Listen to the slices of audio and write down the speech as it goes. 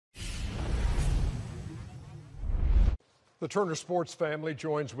The Turner Sports family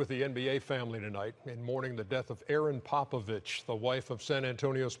joins with the NBA family tonight in mourning the death of Erin, the wife of San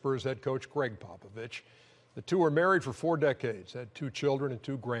Antonio Spurs head coach Greg Popovich. The two were married for 4 decades, had 2 children and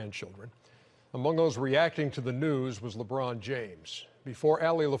 2 grandchildren. Among those reacting to the news was LeBron James. Before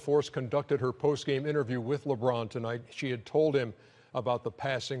Allie LaForce conducted her post-game interview with LeBron tonight, she had told him about the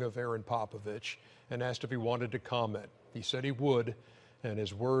passing of Erin Popovich and asked if he wanted to comment. He said he would, and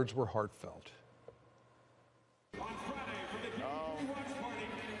his words were heartfelt.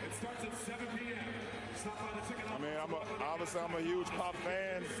 I'm a huge Pop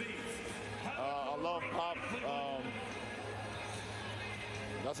fan. I love Pop.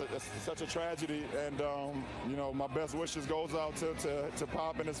 That's such a tragedy, and you know, my best wishes goes out to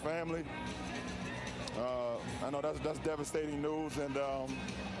Pop and his family. I know that's devastating news, and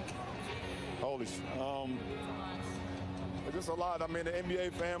holy, it's just a lot. I mean, the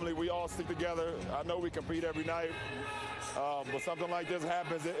NBA family, we all stick together. I know we compete every night, but something like this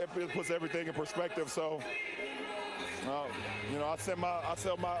happens, it puts everything in perspective. So. You know, I send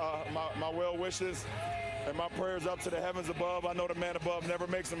my well wishes and my prayers up to the heavens above. I know the man above never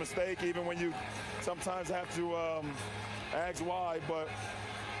makes a mistake, even when you sometimes have to ask why. But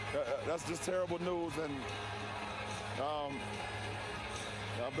that's just terrible news. And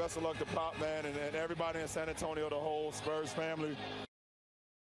best of luck to Pop, man, and everybody in San Antonio, the whole Spurs family.